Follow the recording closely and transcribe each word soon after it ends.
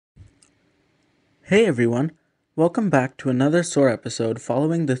Hey everyone, welcome back to another SOAR episode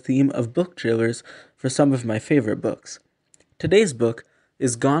following the theme of book trailers for some of my favorite books. Today's book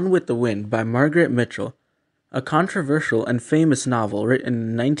is Gone with the Wind by Margaret Mitchell, a controversial and famous novel written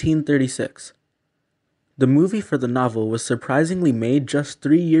in 1936. The movie for the novel was surprisingly made just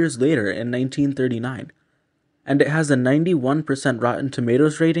 3 years later in 1939, and it has a 91% Rotten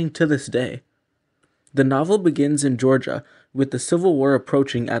Tomatoes rating to this day. The novel begins in Georgia, with the Civil War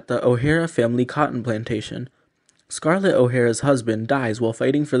approaching at the O'Hara family cotton plantation. Scarlett O'Hara's husband dies while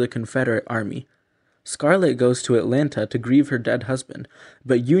fighting for the Confederate Army. Scarlett goes to Atlanta to grieve her dead husband,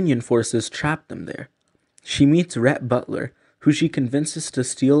 but Union forces trap them there. She meets Rhett Butler, who she convinces to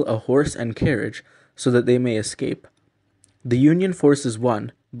steal a horse and carriage so that they may escape. The Union forces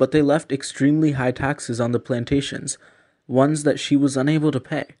won, but they left extremely high taxes on the plantations, ones that she was unable to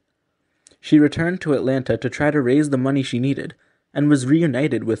pay. She returned to Atlanta to try to raise the money she needed, and was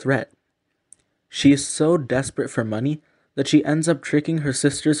reunited with Rhett. She is so desperate for money that she ends up tricking her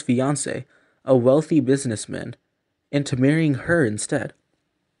sister's fiancé, a wealthy businessman, into marrying her instead.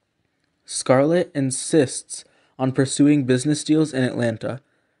 Scarlett insists on pursuing business deals in Atlanta,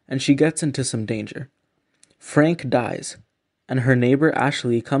 and she gets into some danger. Frank dies, and her neighbor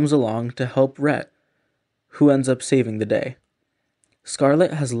Ashley comes along to help Rhett, who ends up saving the day.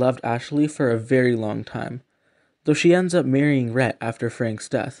 Scarlett has loved Ashley for a very long time, though she ends up marrying Rhett after Frank's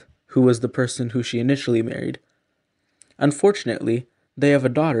death, who was the person who she initially married. Unfortunately, they have a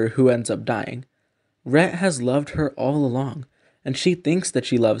daughter who ends up dying. Rhett has loved her all along, and she thinks that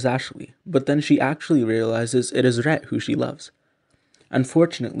she loves Ashley, but then she actually realizes it is Rhett who she loves.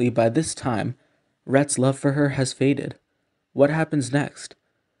 Unfortunately, by this time, Rhett's love for her has faded. What happens next?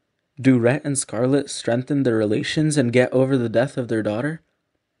 Do Rhett and Scarlett strengthen their relations and get over the death of their daughter?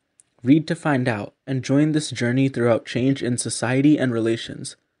 Read to find out, and join this journey throughout change in society and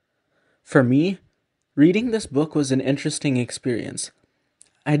relations. For me, reading this book was an interesting experience.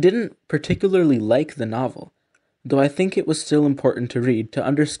 I didn't particularly like the novel, though I think it was still important to read to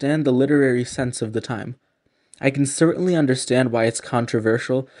understand the literary sense of the time. I can certainly understand why it's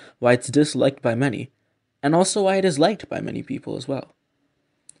controversial, why it's disliked by many, and also why it is liked by many people as well.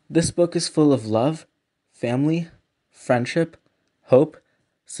 This book is full of love, family, friendship, hope,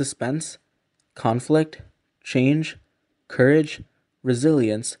 suspense, conflict, change, courage,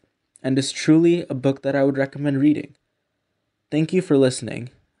 resilience, and is truly a book that I would recommend reading. Thank you for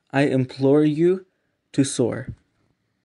listening. I implore you to soar.